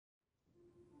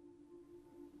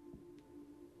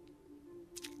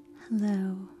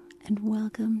Hello, and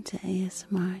welcome to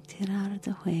ASMR Tirar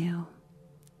de Juego.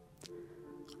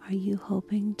 Are you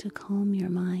hoping to calm your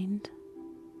mind,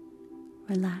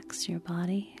 relax your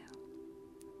body,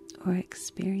 or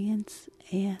experience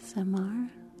ASMR?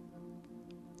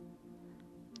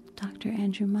 Dr.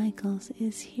 Andrew Michaels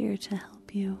is here to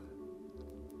help you.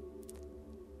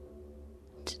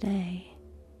 Today,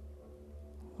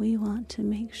 we want to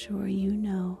make sure you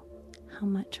know how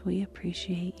much we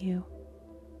appreciate you.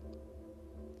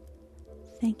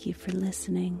 Thank you for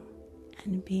listening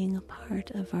and being a part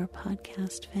of our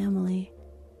podcast family.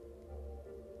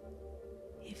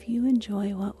 If you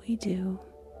enjoy what we do,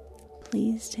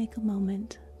 please take a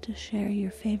moment to share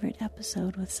your favorite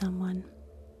episode with someone.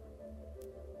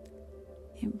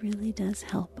 It really does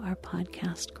help our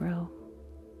podcast grow.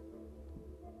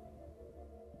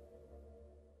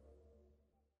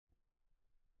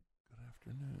 Good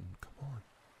afternoon. Come on.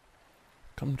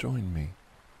 Come join me.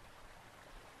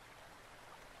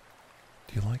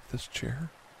 Do you like this chair?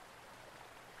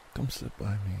 Come sit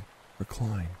by me.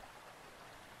 Recline.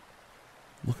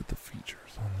 Look at the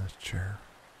features on this chair.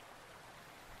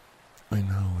 I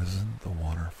know, isn't the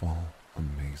waterfall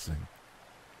amazing?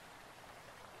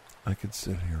 I could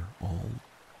sit here all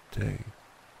day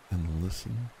and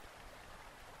listen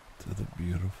to the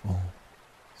beautiful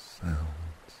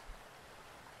sounds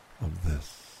of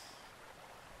this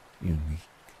unique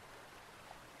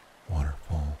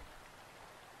waterfall.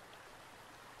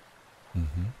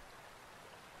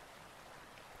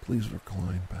 Please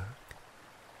recline back.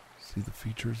 See the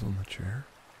features on the chair?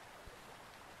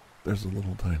 There's a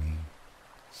little tiny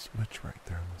switch right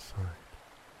there on the side.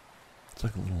 It's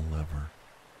like a little lever.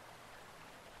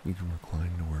 You can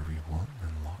recline to wherever you want and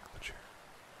then lock the chair.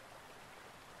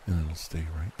 And it'll stay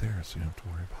right there so you don't have to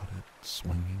worry about it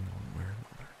swinging one way or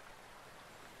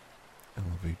another.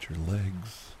 Elevate your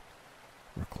legs.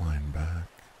 Recline back.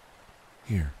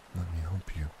 Here, let me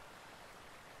help you.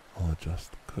 I'll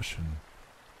adjust the cushion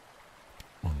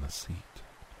on the seat.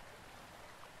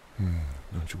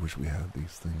 Don't you wish we had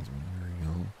these things when we were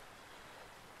young?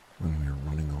 When we were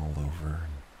running all over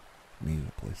and needed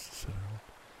a place to sit out?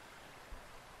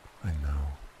 I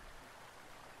know.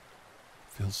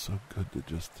 It feels so good to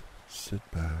just sit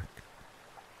back,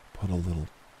 put a little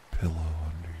pillow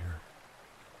under your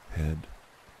head,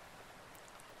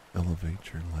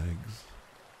 elevate your legs,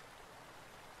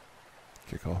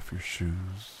 kick off your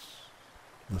shoes,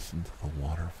 listen to the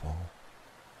waterfall.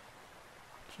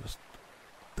 Just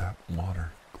that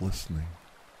water glistening,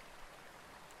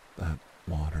 that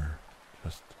water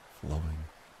just flowing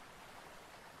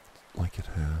like it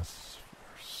has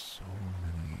for so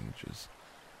many ages.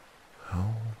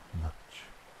 How much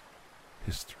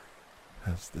history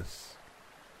has this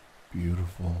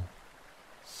beautiful,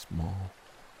 small,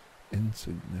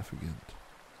 insignificant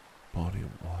body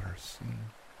of water seen?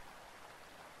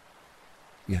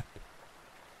 Yet,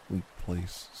 we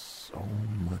place so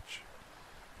much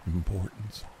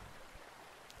importance on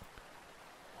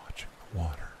watching the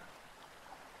water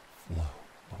flow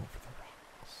over the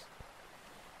rocks,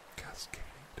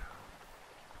 cascading down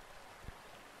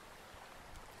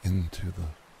into the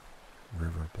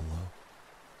river below.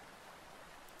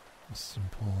 A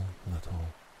simple little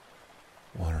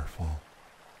waterfall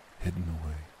hidden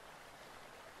away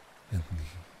in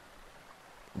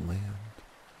the land,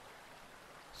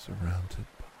 surrounded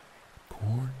by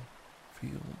corn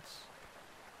fields.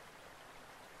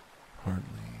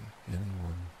 Hardly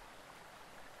anyone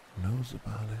knows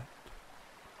about it.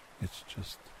 It's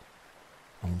just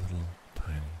a little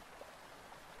tiny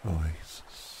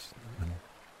oasis in the middle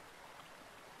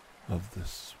of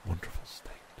this wonderful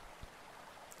state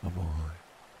of Ohio.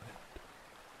 And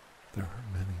there are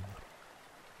many little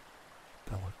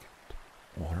delicate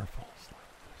waterfalls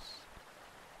like this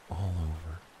all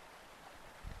over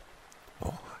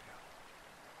Ohio.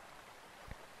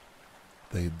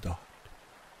 They dot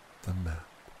the map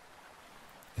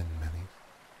in many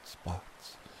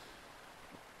spots,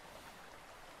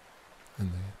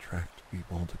 and they attract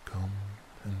people to come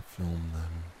and film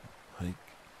them,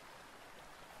 hike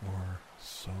for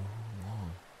so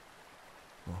long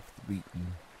off the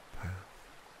beaten path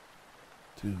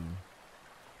to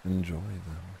enjoy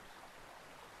them.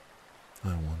 I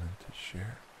wanted to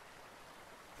share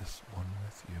this one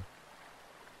with you.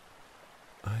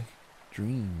 I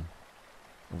dream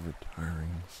of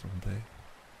retiring someday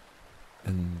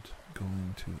and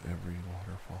going to every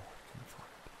waterfall I can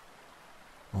find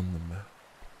on the map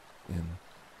in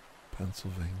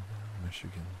Pennsylvania,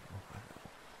 Michigan, Ohio,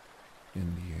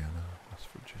 Indiana, West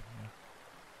Virginia,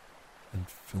 and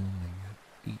filming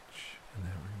it, each and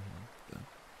every one of them,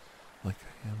 like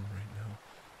I am right now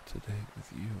today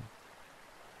with you,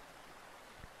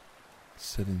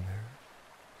 sitting there,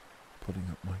 putting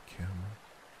up my camera,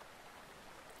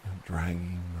 and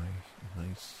dragging my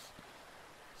nice,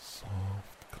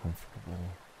 soft,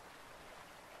 comfortable,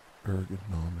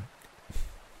 ergonomic,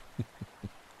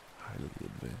 highly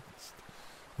advanced,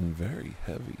 and very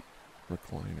heavy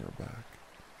recliner back,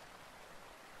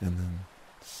 and then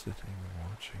sitting and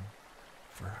watching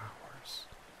for hours,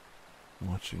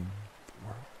 watching the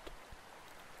world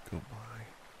go by.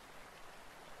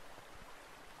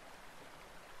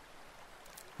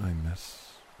 I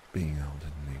miss being out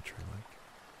in nature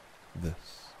like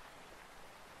this.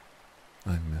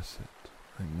 I miss it.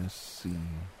 I miss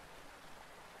seeing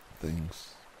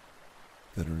things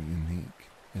that are unique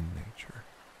in nature.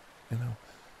 You know,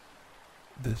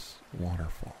 this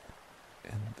waterfall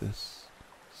and this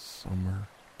summer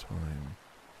time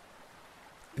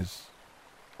is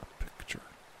a picture.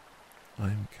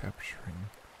 I'm capturing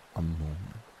a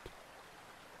moment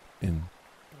in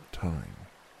time.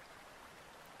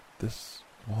 This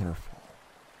waterfall,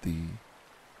 the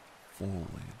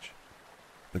foliage,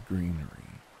 the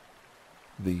greenery,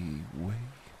 the way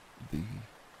the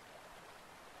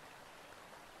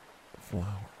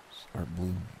flowers are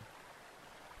blooming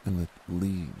and the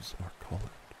leaves are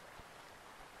colored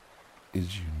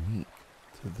is unique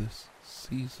to this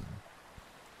season,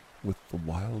 with the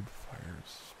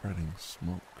wildfires spreading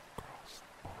smoke across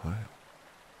Ohio.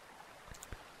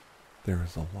 There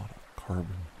is a lot of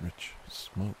carbon-rich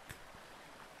smoke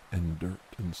and dirt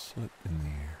and soot in the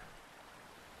air,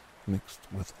 mixed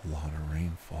with a lot of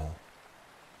rainfall.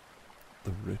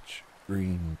 The rich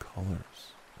green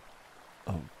colors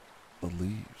of the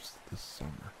leaves this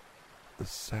summer, the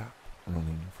sap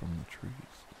running from the trees,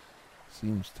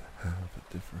 seems to have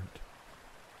a different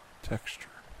texture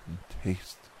and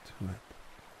taste to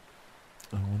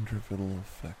it. I wonder if it'll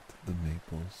affect the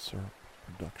maple syrup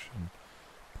production.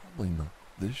 Probably not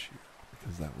this year,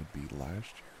 because that would be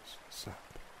last year's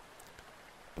sap.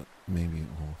 But maybe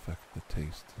it will affect the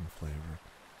taste and flavor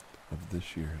of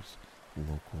this year's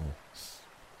local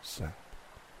sap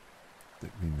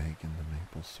that we make in the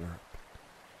maple syrup.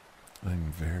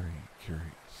 I'm very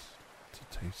curious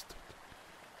to taste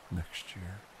it next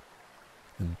year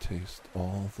and taste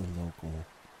all the local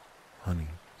honey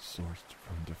sourced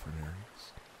from different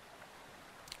areas.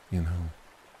 You know,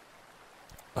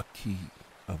 a key,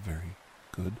 a very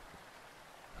good,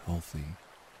 healthy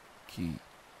key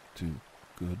to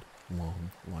good,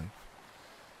 long life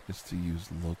is to use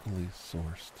locally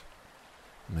sourced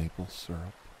maple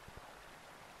syrup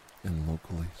and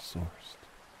locally sourced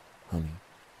honey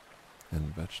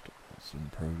and vegetables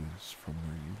and produce from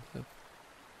where you live.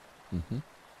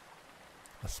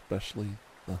 Especially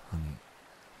the honey.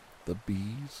 The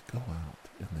bees go out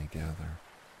and they gather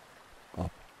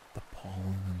up the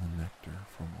pollen and the nectar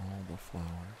from all the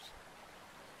flowers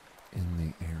in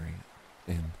the area,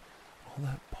 and all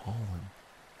that pollen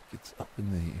gets up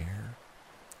in the air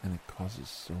and it causes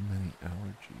so many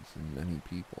allergies in many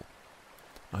people.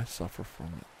 I suffer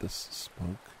from it. This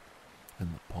smoke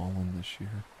and the pollen this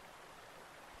year.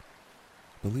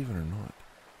 Believe it or not,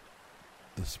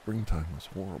 the springtime was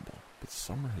horrible, but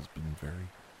summer has been very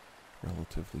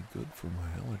relatively good for my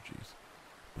allergies.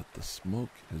 But the smoke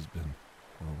has been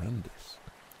horrendous,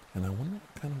 and I wonder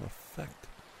what kind of effect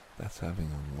that's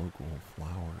having on local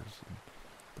flowers and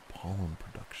the pollen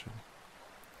production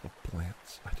of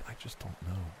plants. I just don't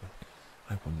know, but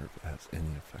I wonder if it has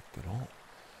any effect at all.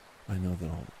 I know that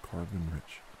all the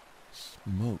carbon-rich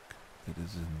smoke that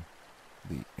is in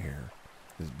the air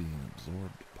is being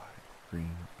absorbed by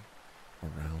greenery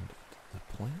around it.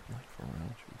 The plant life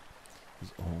around you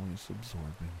is always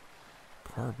absorbing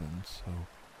carbon, so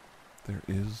there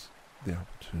is the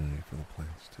opportunity for the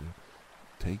plants to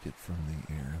take it from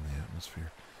the air and the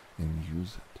atmosphere and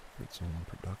use it for its own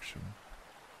production.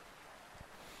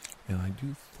 And I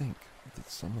do think that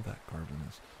some of that carbon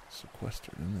is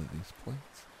sequestered into these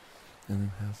plants, and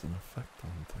it has an effect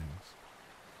on things.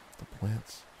 The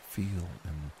plants feel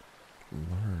and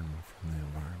learn from the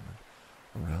environment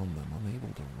around them,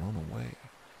 unable to run away,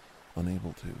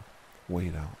 unable to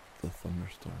wait out the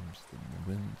thunderstorms and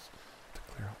the winds to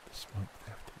clear out the smoke.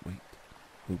 They have to wait,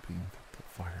 hoping that the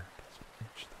fire doesn't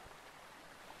reach them.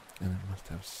 And it must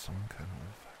have some kind of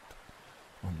effect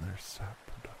on their sap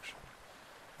production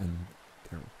and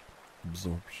their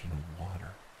absorption of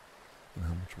water and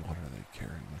how much water they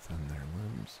carry within their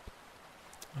limbs.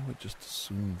 I would just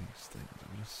assume these things.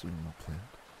 I would assume a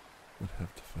plant would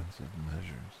have defensive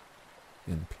measures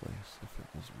in place if it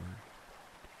was worried.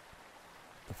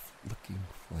 The flicking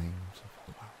flames of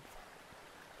a wildfire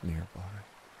nearby.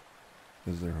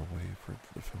 Is there a way for it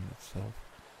to defend itself,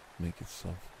 make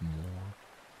itself more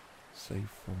safe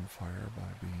from fire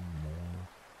by being more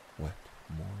wet,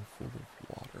 more full of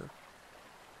water,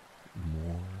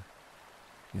 more,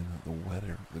 the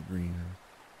wetter, the greener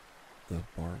the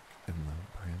bark and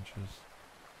the branches,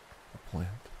 the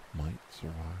plant might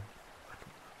survive. I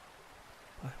don't know.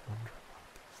 I wonder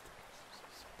about these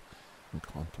things and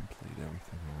contemplate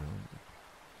everything around me,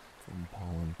 from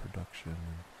pollen production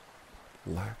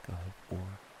and lack of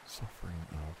or suffering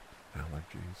of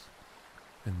allergies,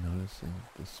 and noticing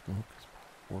that the smoke is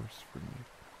worse for me.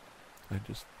 I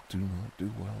just do not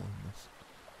do well in this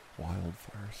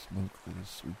wildfire smoke that is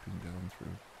sweeping down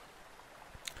through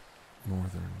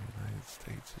northern United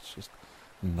States. It's just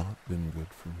not been good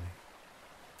for me.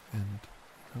 And,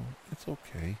 it's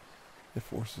okay. It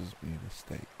forces me to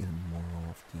stay in more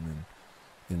often and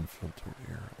in filtered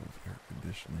air of air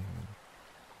conditioning and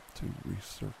to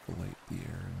recirculate the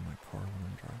air in my car when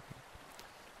I'm driving.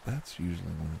 That's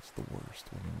usually when it's the worst,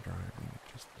 when I'm driving.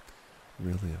 It just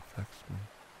really affects me.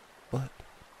 But,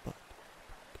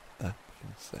 that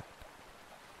being said,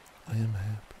 I am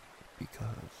happy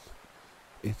because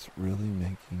it's really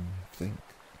making me think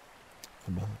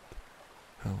about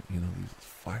how, these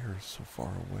fires so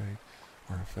far away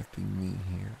are affecting me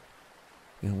here.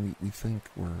 We think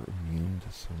we're immune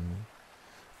to so many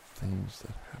things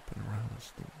that happen around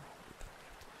us in the world, but then we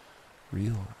have to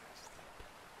realize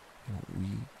that,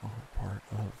 we are part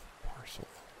of, parcel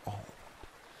of all of it.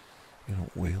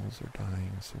 Whales are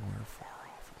dying somewhere far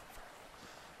off in the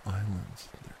Faroe Islands,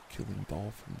 and they're killing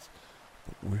dolphins,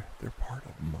 but they're part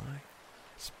of my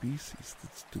species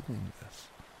that's doing this,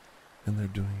 and they're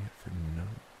doing it for no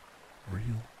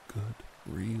real good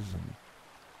reason.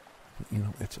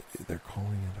 They're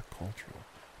calling it a cultural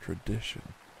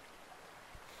tradition,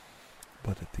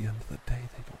 but at the end of the day,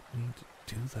 they don't need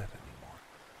to do that anymore.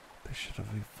 They should have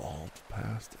evolved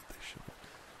past it. They should have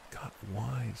got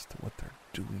wise to what they're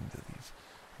doing to these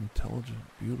intelligent,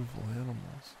 beautiful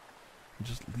animals, and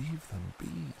just leave them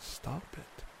be. Stop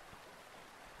it.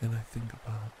 And I think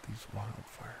about these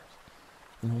wildfires,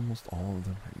 and almost all of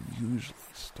them are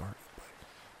usually started by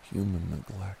human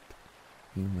neglect,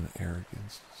 human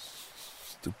arrogance,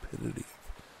 stupidity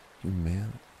of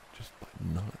humanity, just by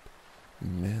not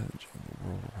managing the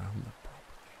world around them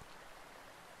properly.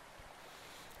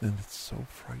 And it's so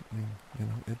frightening,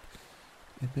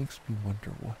 it makes me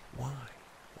wonder, why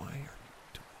are you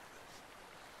doing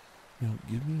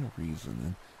this? Give me a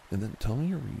reason, and then tell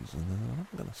me a reason, and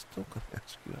then I'm still gonna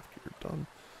ask you after you're done.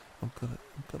 I'm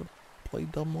gonna play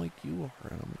dumb like you are,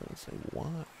 and I'm gonna say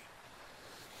why.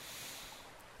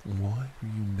 Why are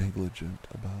you negligent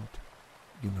about,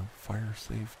 fire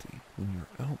safety when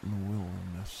you're out in the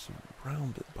wilderness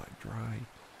surrounded by dry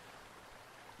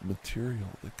material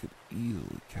that could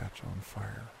easily catch on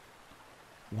fire?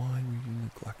 Why were you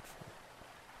neglectful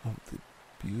of the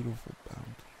beautiful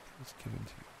bounty that was given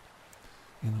to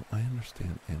you? I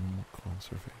understand animal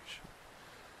conservation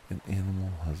and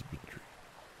animal husbandry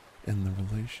and the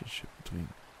relationship between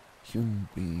human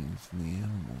beings and the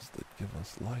animals that give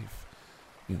us life.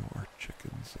 Our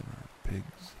chickens and our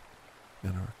pigs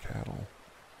and our cattle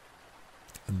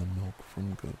and the milk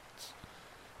from goats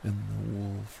and the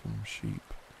wool from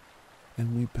sheep.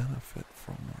 And we benefit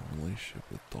from our relationship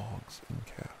with dogs and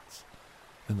cats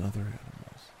and other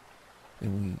animals.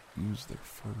 And we use their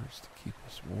furs to keep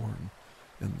us warm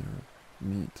and their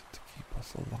meat to keep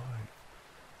us alive.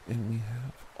 And we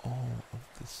have all of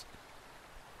this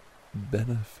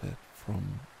benefit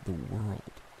from the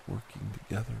world working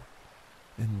together.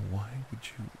 And why would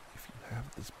you, if you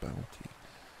have this bounty,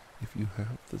 if you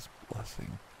have this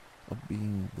blessing of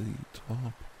being the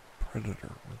top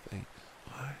predator with a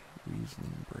high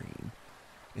reasoning brain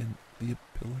and the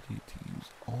ability to use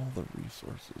all the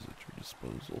resources at your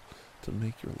disposal to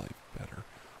make your life better,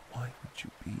 why would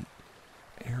you be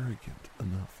arrogant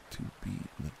enough to be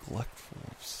neglectful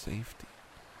of safety,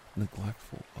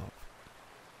 neglectful of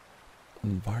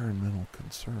environmental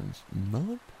concerns,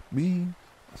 not being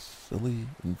a silly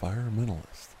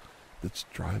environmentalist that's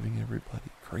driving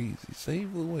everybody crazy?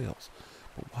 Save the whales.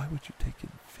 But why would you take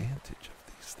advantage of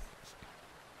these things?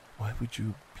 Why would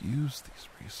you abuse these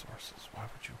resources? Why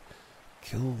would you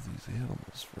kill these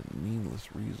animals for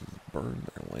needless reasons, burn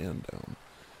their land down,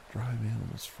 drive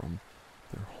animals from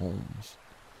their homes?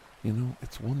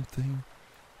 It's one thing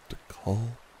to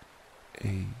cull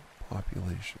a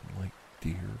population like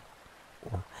deer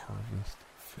or harvest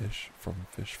fish from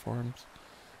fish farms,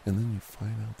 and then you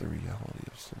find out the reality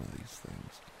of some of these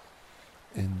things,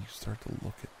 and you start to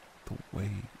look at the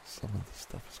way some of the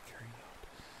stuff is carried out,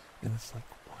 and it's like,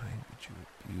 why would you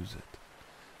abuse it?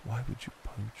 Why would you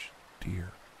poach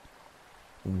deer?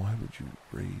 And why would you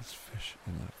raise fish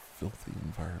in a filthy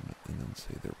environment and then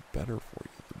say they're better for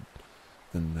you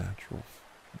than natural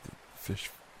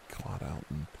fish caught out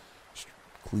in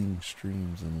clean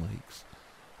streams and lakes,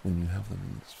 when you have them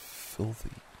in these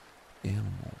filthy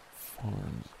animal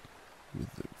farms where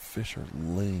the fish are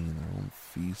laying in their own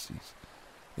feces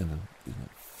in a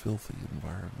filthy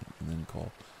environment, and then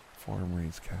call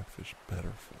farm-raised catfish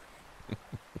better for you.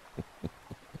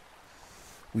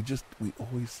 We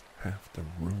always have to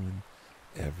ruin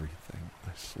everything,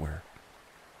 I swear.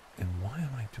 And why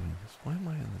am I doing this? Why am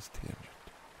I on this tangent?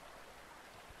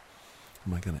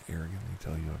 Am I going to arrogantly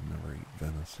tell you I've never eaten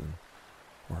venison,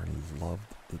 or I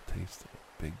loved the taste of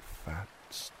a big fat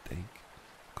steak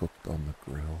cooked on the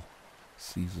grill,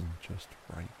 seasoned just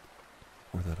right,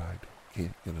 or that I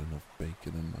can't get enough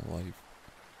bacon in my life?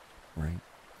 Right?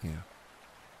 Yeah,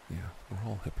 we're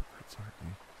all hypocrites, aren't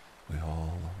we? We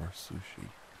all love our sushi.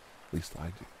 At least I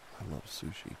do. I love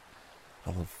sushi.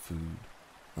 I love food.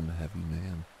 I'm a heavy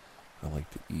man. I like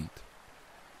to eat.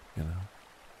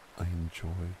 I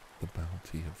enjoy the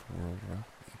bounty of the world around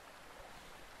me.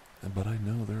 But I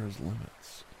know there is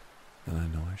limits. And I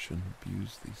know I shouldn't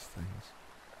abuse these things.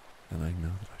 And I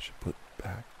know that I should put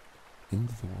back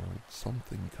into the world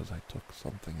something because I took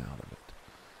something out of it.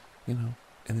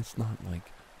 And it's not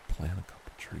like plant a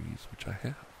couple trees, which I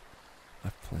have.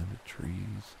 I've planted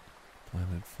trees,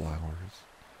 planted flowers,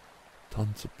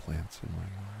 tons of plants in my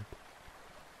yard.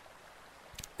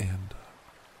 And,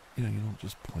 you don't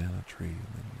just plant a tree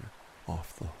and then you're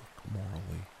off the hook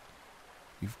morally.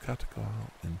 You've got to go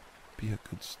out and be a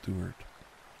good steward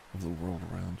of the world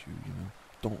around you,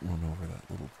 Don't run over that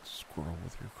little squirrel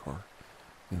with your car.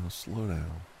 Slow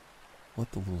down.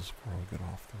 Let the little squirrel get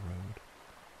off the road.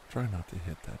 Try not to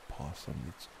hit that possum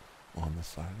that's on the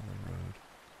side of the road.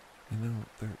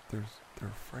 They're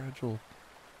fragile,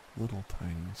 little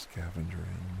tiny scavenger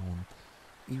animal, and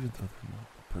even though they're not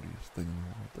the prettiest thing in the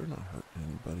world, they're not hurting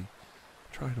anybody.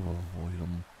 Try to avoid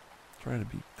them. Try to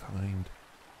be kind.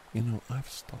 I've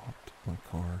stopped my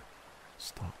car,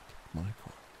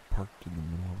 parked in the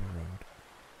middle of the road.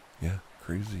 Yeah,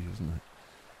 crazy, isn't it?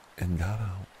 And got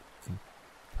out and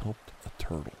helped a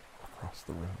turtle across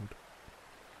the road.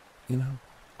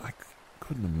 I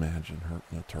couldn't imagine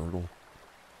hurting a turtle.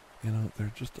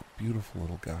 They're just a beautiful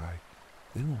little guy.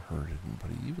 They don't hurt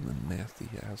anybody, even the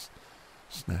nasty-ass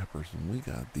snappers. And we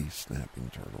got these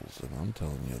snapping turtles, and I'm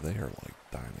telling you, they are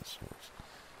like dinosaurs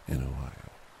in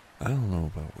Ohio. I don't know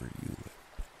about where you live,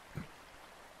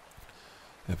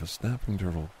 but if a snapping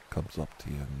turtle comes up to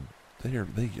you, and they're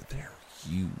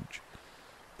huge.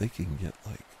 They can get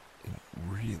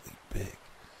really big.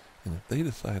 And if they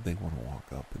decide they want to walk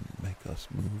up and make us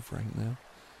move right now,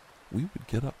 we would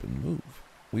get up and move.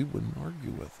 We wouldn't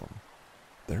argue with them.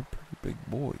 They're pretty big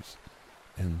boys.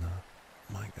 And,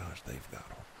 my gosh, they've got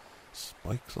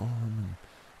spikes on them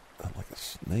and like a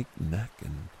snake neck,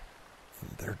 and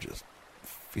they're just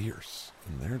fierce.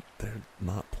 And they're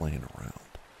not playing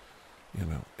around,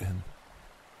 And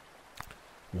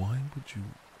why would you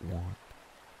want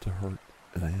to hurt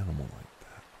an animal like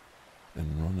that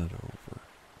and run it over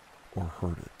or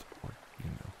hurt it or,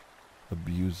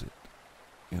 abuse it?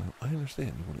 I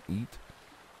understand you want to eat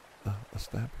a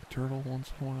snapping turtle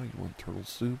once in a while. You want turtle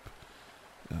soup.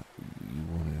 You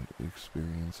want to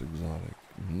experience exotic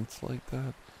meats like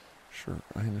that. Sure,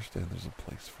 I understand there's a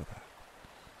place for that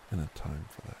and a time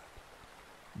for that.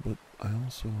 But I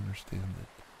also understand that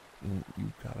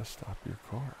you've got to stop your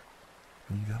car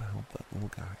and you got to help that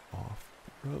little guy off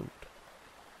the road.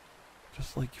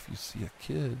 Just like if you see a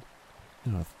kid,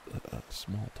 a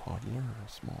small toddler or a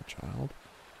small child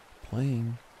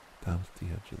playing down at the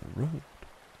edge of the road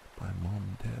by mom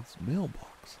and dad's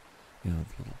mailbox. The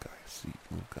little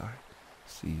guy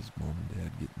sees mom and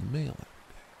dad getting the mail every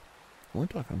day. We're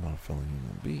talking about a fellow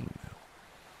human being now.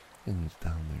 And he's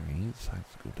down there and he decides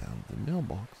to go down to the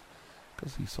mailbox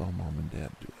because he saw mom and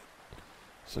dad do it.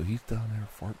 So he's down there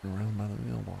farting around by the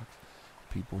mailbox.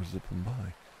 People are zipping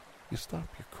by. You stop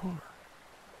your car.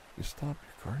 You stop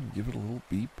your car and give it a little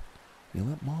beep. You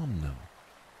let mom know,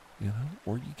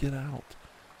 or you get out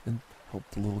and help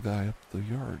the little guy up the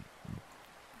yard.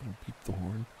 Beep the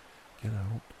horn, get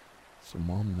out, so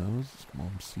mom knows,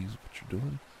 mom sees what you're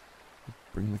doing. You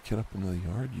bring the kid up into the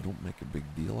yard. You don't make a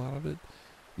big deal out of it.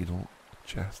 You don't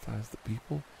chastise the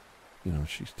people.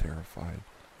 She's terrified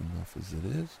enough as it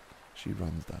is. She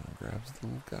runs down and grabs the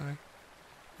little guy,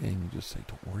 and you just say,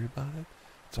 don't worry about it.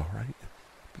 It's all right.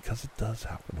 Because it does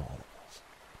happen to all of us.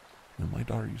 My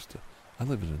daughter I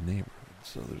live in a neighborhood,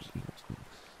 so there's, it's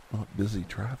not busy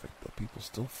traffic, but people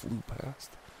still flew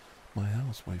past my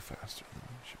house way faster than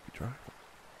they should be driving.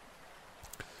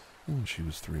 And when she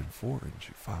was 3 and 4, and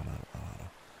she found out about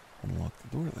unlock the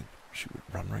door, she would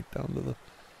run right down to the,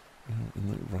 and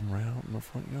then run right out in the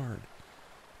front yard.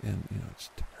 And, it's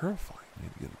terrifying. You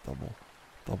had to get a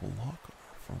double lock on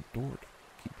our front door to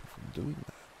keep you from doing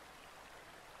that.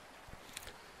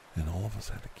 And all of us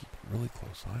had to keep a really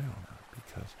close eye on her,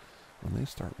 because when they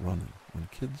start running, when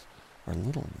kids are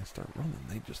little and they start running,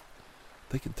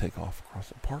 they can take off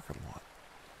across a parking lot.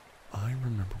 I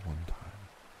remember one time,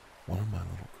 one of my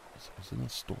little girls was in a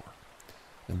store,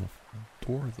 and the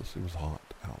door of it was hot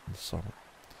out in the summer,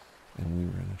 and we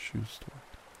were in a shoe store,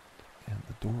 and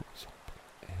the door was open,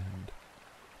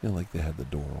 and, like they had the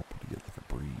door open to get like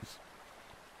a breeze,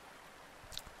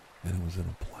 and it was in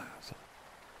a plaza,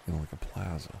 like a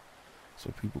plaza,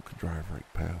 so people could drive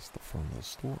right past the front of the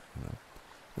store, and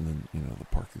then, the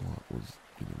parking lot was,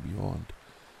 beyond,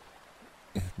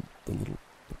 and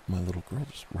my little girl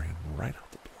just ran right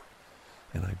out the door,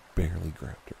 and I barely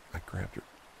grabbed her. I grabbed her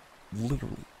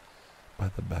literally by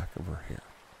the back of her hair.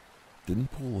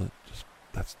 Didn't pull it,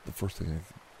 that's the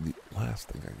last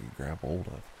thing I could grab hold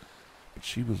of. But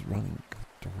she was running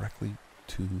directly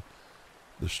to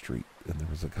the street, and there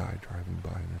was a guy driving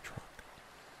by in a truck.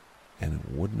 And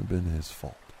it wouldn't have been his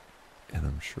fault. And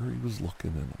I'm sure he was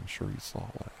looking, and I'm sure he saw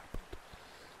what happened.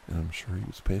 And I'm sure he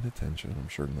was paying attention. I'm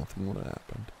sure nothing would have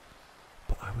happened.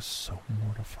 But I was so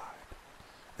mortified.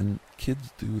 And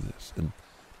kids do this. And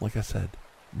like I said,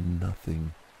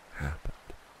 nothing happened.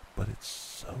 But it's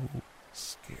so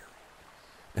scary.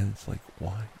 And it's like,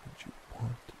 why would you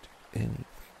want to do anything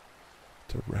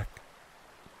to wreck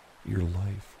your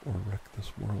life or wreck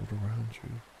this world around you?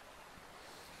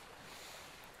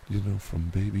 From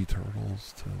baby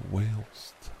turtles to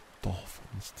whales to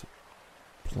dolphins to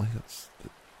plants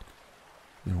that,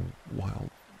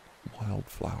 wild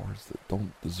flowers that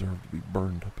don't deserve to be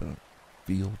burned up in a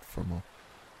field from a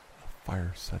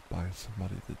fire set by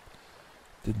somebody that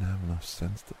didn't have enough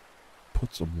sense to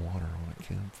put some water on a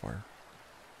campfire.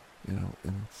 And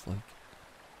it's like,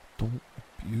 don't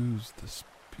abuse this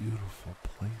beautiful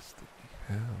place that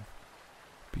we have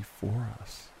before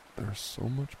us. There's so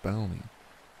much bounty,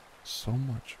 so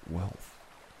much wealth,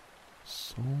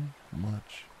 so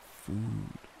much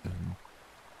food and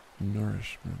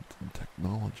nourishment and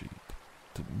technology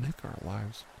to make our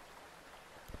lives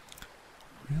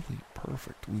really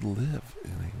perfect. We live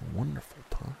in a wonderful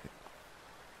time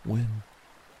when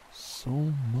so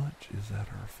much is at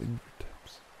our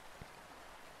fingertips.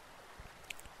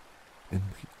 And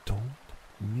we don't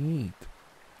need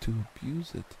to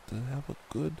abuse it to have a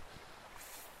good,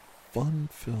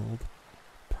 fun-filled,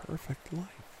 perfect life.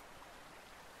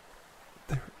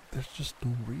 There's just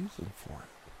no reason for it.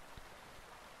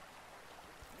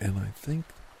 And I think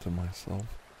to myself,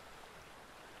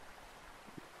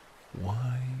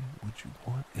 why would you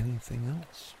want anything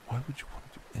else? Why would you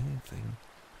want to do anything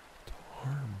to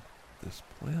harm this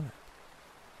planet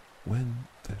when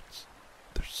there's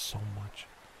so much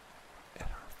at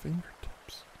our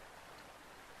fingertips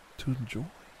to enjoy?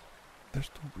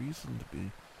 There's no reason to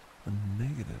be a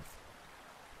negative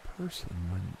person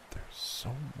when there's so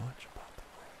much about the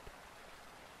world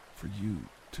for you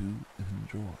to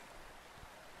enjoy.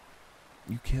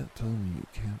 You can't tell me you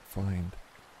can't find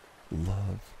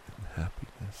love and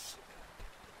happiness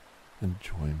and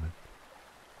enjoyment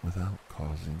without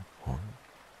causing harm,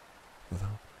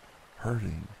 without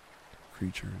hurting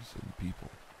creatures and people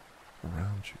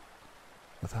around you,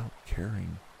 without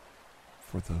caring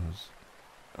for those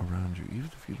around you,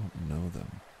 even if you don't know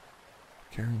them.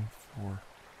 Caring for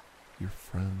your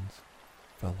friends,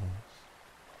 fellows,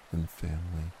 and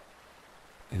family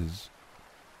is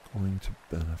going to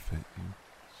benefit you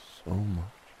so much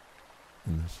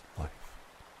in this life.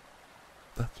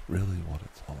 That's really what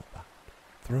it's all about.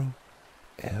 Throw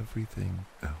everything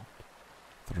out.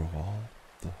 Throw all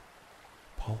the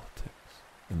politics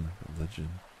and the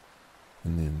religion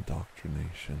and the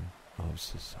indoctrination of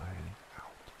society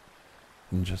out.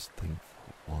 And just think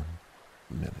for 1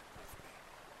 minute with me.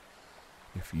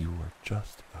 If you are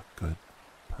just a good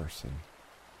person,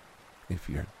 if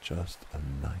you're just a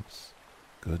nice,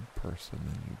 good person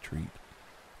and you treat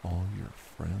all your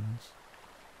friends,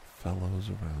 fellows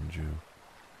around you,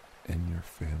 and your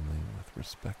family with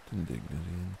respect and dignity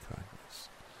and kindness,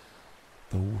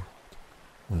 the world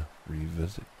will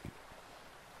revisit you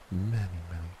many,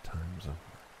 many times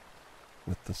over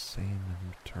with the same in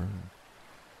return.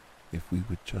 If we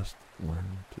would just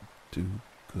learn to do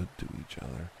good to each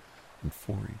other and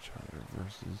for each other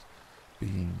versus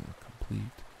being a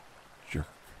complete jerk.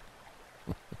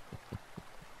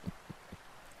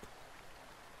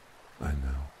 I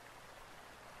know.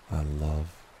 I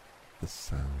love the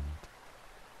sound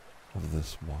of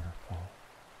this waterfall.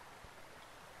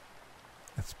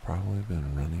 It's probably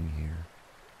been running here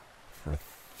for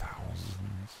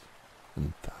thousands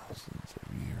and thousands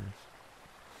of years.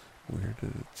 Where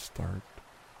did it start?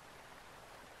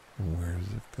 And where is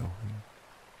it going?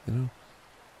 You know,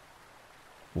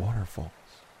 waterfalls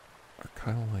are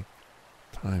kind of like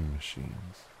time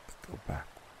machines that go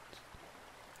backwards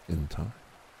in time.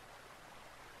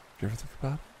 Do you ever think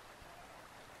about it?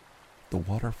 The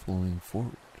water flowing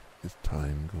forward is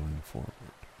time going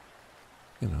forward.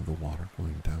 You know, the water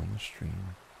going down the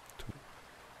stream to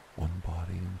one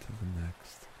body into the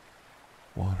next.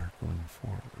 Water going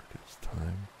forward is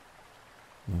time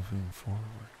moving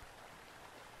forward.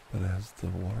 But as the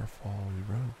waterfall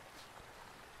erodes,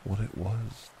 what it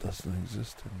was doesn't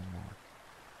exist anymore.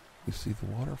 You see, the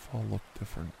waterfall looked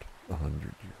different 100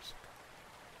 years ago.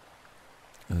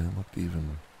 And it looked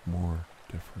even more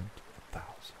different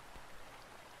 1,000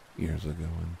 years ago.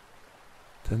 And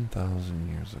 10,000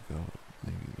 years ago,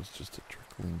 maybe it was just a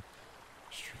trickling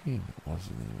stream. It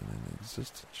wasn't even in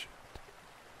existence yet.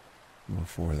 And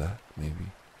before that,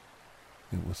 maybe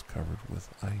it was covered with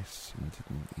ice and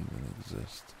didn't even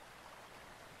exist.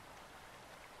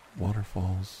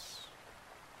 Waterfalls,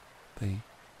 they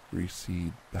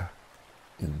recede back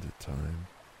into time,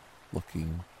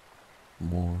 looking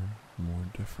more and more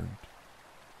different.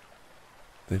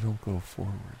 They don't go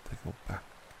forward, they go back,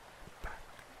 back,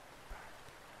 back.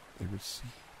 They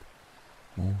recede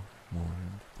more and more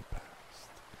into the past.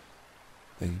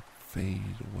 They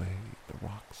fade away, the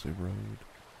rocks erode,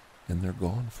 and they're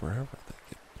gone forever. They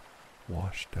get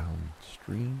washed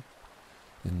downstream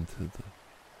into the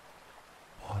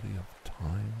body of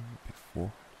time before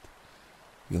it.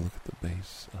 You look at the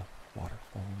base of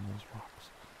waterfall and those rocks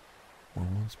were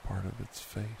once part of its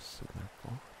face, and they're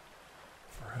gone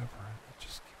forever, and it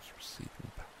just keeps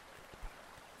receding back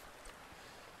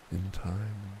in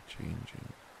time and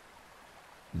changing,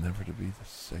 never to be the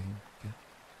same again.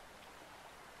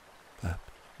 That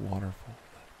waterfall,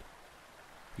 that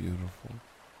beautiful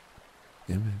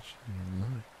image in your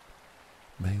mind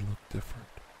may look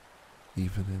different,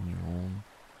 even in your own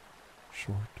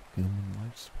short human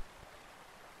lifespan.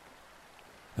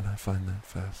 And I find that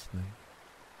fascinating.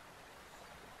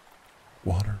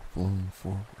 Water flowing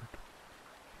forward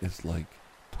is like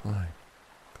time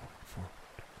going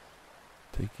forward,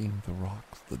 taking the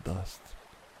rocks, the dust,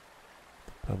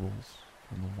 the pebbles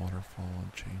from the waterfall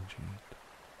and changing it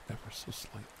ever so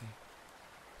slightly,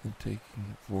 and taking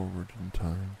it forward in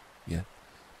time, yet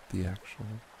the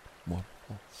actual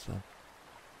waterfall itself,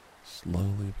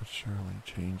 slowly but surely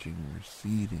changing,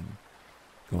 receding,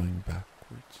 going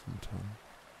backwards in time,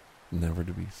 never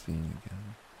to be seen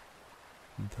again.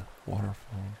 And the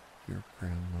waterfall your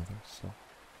grandmother saw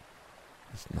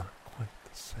is not quite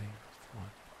the same as the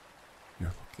one you're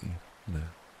looking at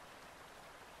now.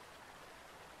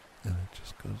 And it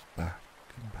just goes back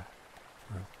and back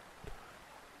further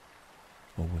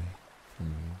in time, away from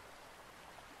you,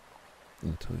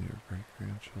 until your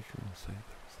great-grandchildren will say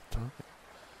there was a time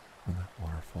when that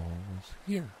waterfall was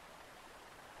here,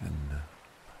 and now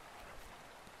that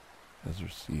waterfall has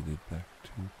receded back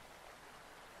to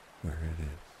where it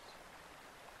is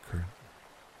currently.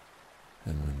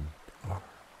 And when our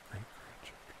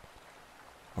great-grandchildren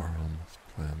are on this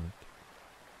planet,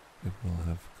 it will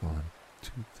have gone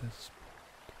to this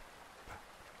point, back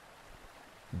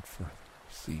and further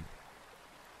receding,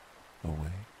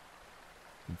 away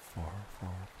and far,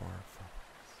 far, far from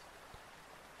us.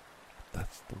 But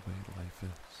that's the way life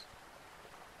is.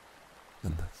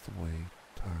 And that's the way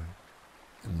time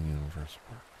and the universe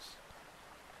works.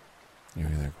 You're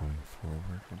either going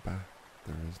forward or back.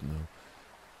 There is no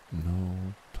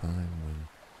time when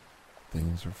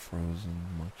things are frozen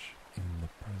much in the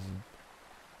present.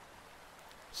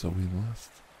 So we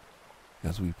must,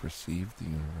 as we perceive the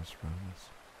universe around us,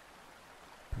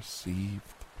 perceive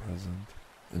the present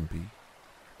and be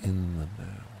in the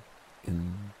now,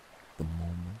 in the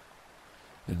moment,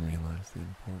 and realize the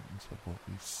importance of what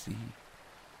we see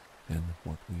and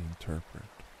what we interpret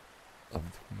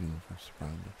of the universe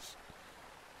around us.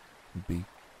 Be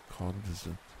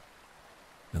cognizant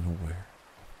and aware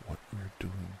of what we're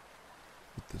doing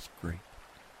with this great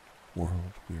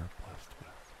world we are blessed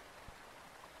with.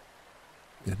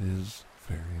 It is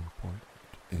very important,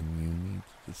 and you need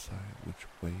to decide which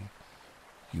way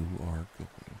you are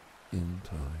going in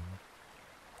time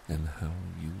and how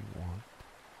you want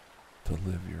to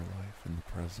live your life in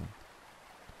the present.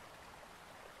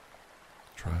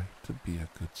 Try to be a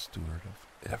good steward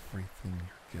of everything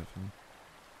you're given.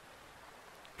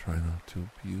 Try not to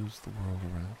abuse the world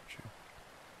around you.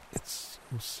 It's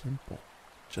so simple.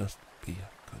 Just be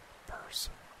a good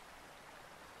person.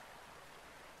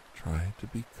 Try to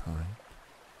be kind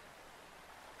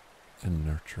and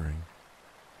nurturing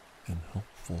and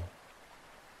helpful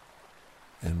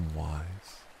and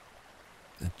wise,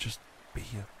 and just be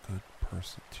a good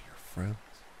person to your friends,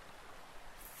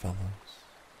 fellows,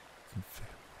 and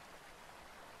family.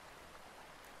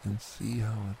 And see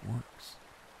how it works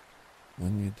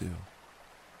when you do.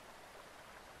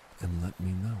 And let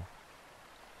me know.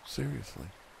 Seriously.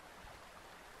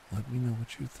 Let me know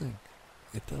what you think.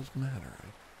 It does matter.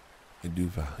 I do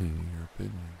value your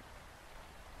opinion.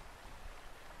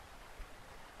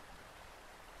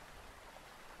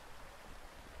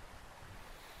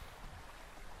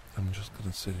 I'm just going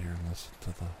to sit here and listen to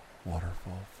the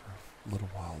waterfall for a little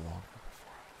while longer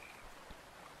before I leave.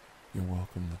 You're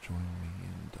welcome to join me,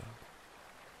 and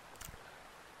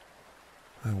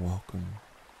I welcome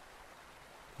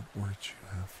what words you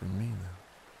have for me now.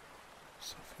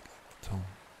 So if you'd like to tell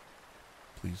me,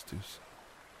 please do so.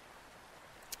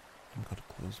 I'm going to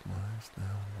close my eyes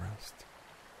now and rest.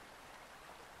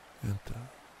 And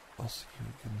I'll see you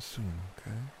again soon,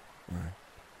 okay? Alright.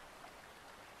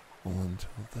 Well,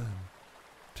 until then,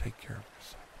 take care of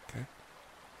yourself, okay?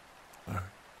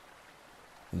 Alright.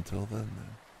 Until then.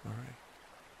 Alright.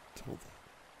 Till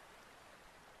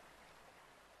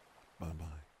then.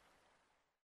 Bye-bye.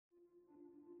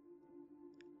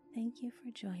 Thank you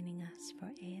for joining us for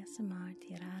ASMR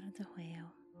Tirar de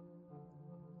Juego.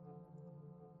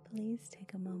 Please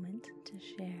take a moment to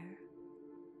share,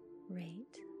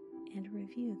 rate, and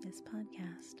review this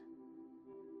podcast.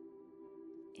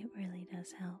 It really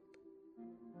does help.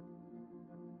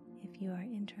 If you are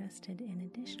interested in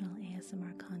additional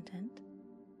ASMR content,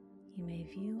 you may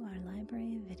view our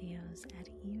library of videos at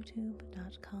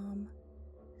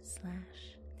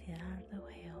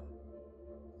youtube.com/tirardejuego.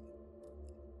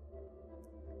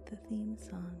 The theme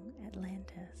song,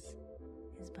 Atlantis,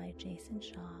 is by Jason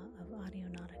Shaw of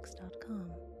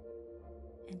audionautics.com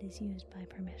and is used by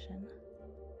permission.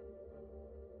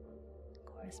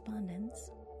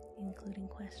 Correspondence, including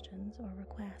questions or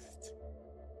requests,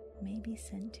 may be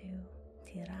sent to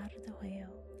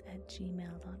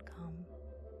tirardejuego@gmail.com.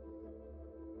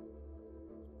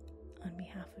 On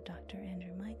behalf of Dr.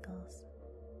 Andrew Michaels,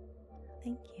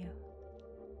 thank you.